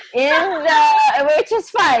 So which is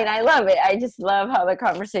fine. I love it. I just love how the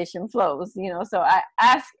conversation flows, So I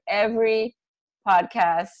ask every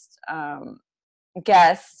podcast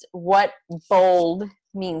guests what bold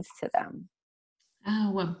means to them.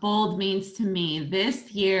 Oh, what bold means to me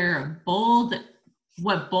this year,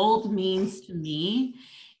 what bold means to me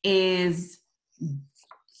is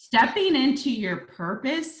stepping into your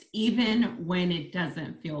purpose, even when it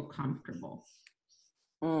doesn't feel comfortable.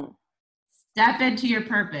 Step into your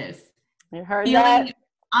purpose. You heard Feeling that?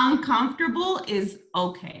 Uncomfortable is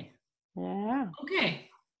okay. Yeah. Okay.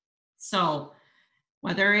 So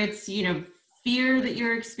whether it's, fear that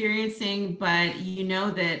you're experiencing, but you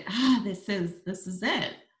know that, this is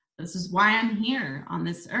it. This is why I'm here on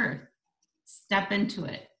this earth. Step into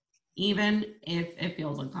it, even if it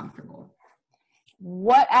feels uncomfortable.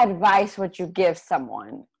 What advice would you give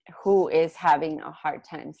someone who is having a hard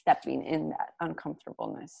time stepping in that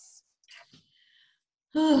uncomfortableness?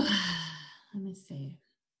 Let me see.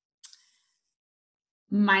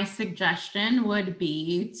 My suggestion would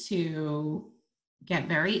be to get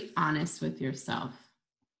very honest with yourself.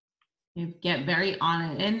 You get very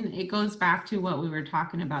honest. And it goes back to what we were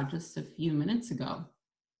talking about just a few minutes ago.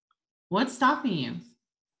 What's stopping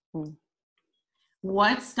you?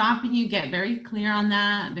 What's stopping you? Get very clear on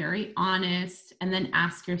that, very honest, and then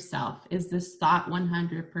ask yourself, is this thought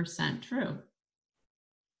 100% true?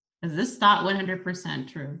 Is this thought 100%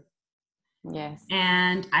 true? Yes.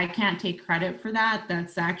 And I can't take credit for that.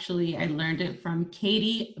 That's actually, I learned it from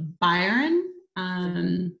Katie Byron.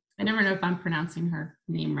 I never know if I'm pronouncing her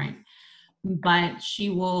name right, but she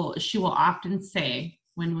will often say,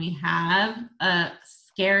 when we have a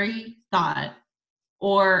scary thought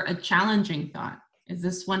or a challenging thought, is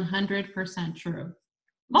this 100% true?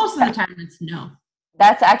 Most of the time it's no.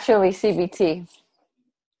 That's actually CBT.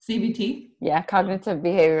 CBT? Yeah, cognitive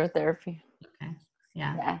behavioral therapy. Okay.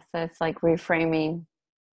 Yeah. Yeah, so it's like reframing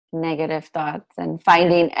negative thoughts and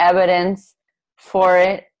finding evidence for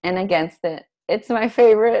it and against it. It's my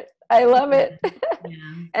favorite. I love it.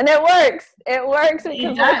 Yeah. And it works. It works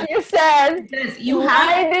because, like you said,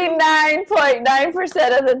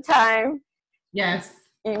 99.9% of the time. Yes.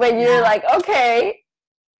 When you're like, okay,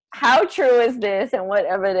 how true is this and what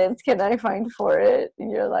evidence can I find for it? And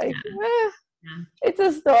you're like, it's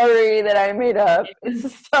a story that I made up. It's a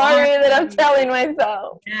story that I'm telling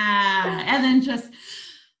myself. Yeah. And then just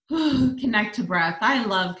connect to breath. I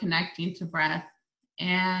love connecting to breath.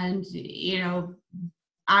 And,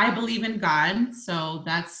 I believe in God. So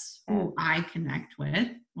that's who I connect with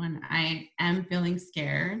when I am feeling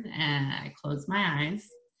scared, and I close my eyes.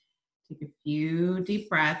 Take a few deep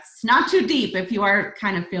breaths, not too deep if you are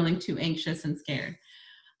kind of feeling too anxious and scared.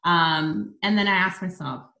 And then I ask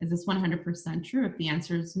myself, is this 100% true? If the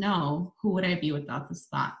answer is no, who would I be without this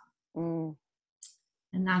thought? And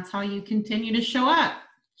that's how you continue to show up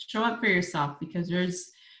for yourself, because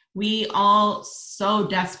we all so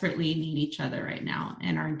desperately need each other right now,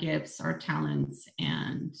 and our gifts, our talents,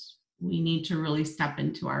 and we need to really step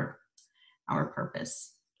into our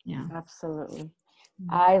purpose. Yeah. Absolutely.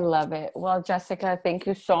 I love it. Well, Jessica, thank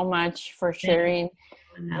you so much for sharing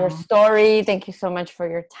your story. Thank you so much for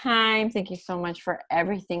your time. Thank you so much for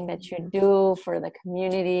everything that you do for the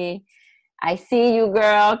community. I see you,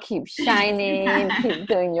 girl. Keep shining. Keep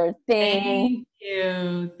doing your thing.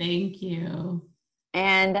 Thank you.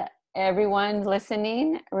 And everyone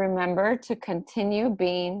listening, remember to continue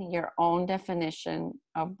being your own definition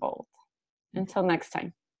of bold. Until next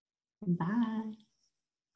time. Bye.